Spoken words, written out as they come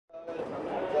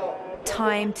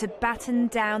Time to batten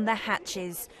down the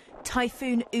hatches.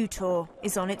 Typhoon Utor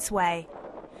is on its way.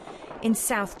 In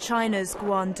South China's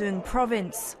Guangdong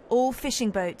province, all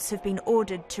fishing boats have been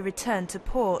ordered to return to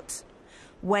port.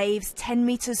 Waves 10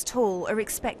 metres tall are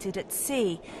expected at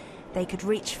sea. They could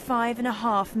reach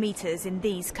 5.5 metres in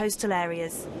these coastal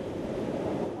areas.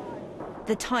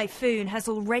 The typhoon has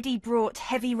already brought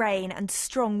heavy rain and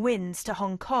strong winds to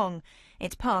Hong Kong.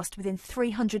 It passed within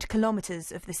 300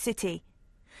 kilometres of the city.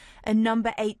 A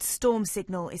number 8 storm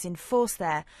signal is in force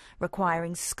there,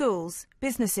 requiring schools,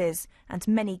 businesses and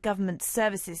many government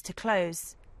services to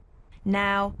close.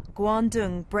 Now,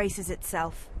 Guangdong braces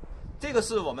itself.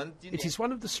 It is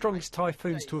one of the strongest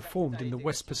typhoons to have formed in the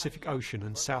West Pacific Ocean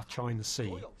and South China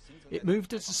Sea. It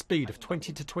moved at a speed of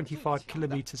 20 to 25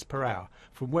 kilometres per hour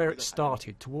from where it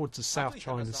started towards the South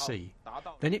China Sea.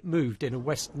 Then it moved in a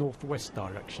west-northwest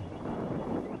direction.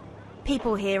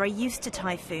 People here are used to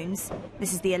typhoons.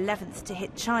 This is the 11th to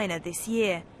hit China this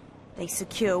year. They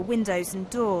secure windows and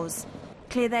doors,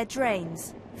 clear their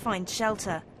drains, find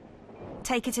shelter,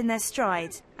 take it in their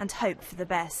stride and hope for the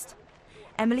best.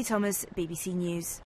 Emily Thomas, BBC News.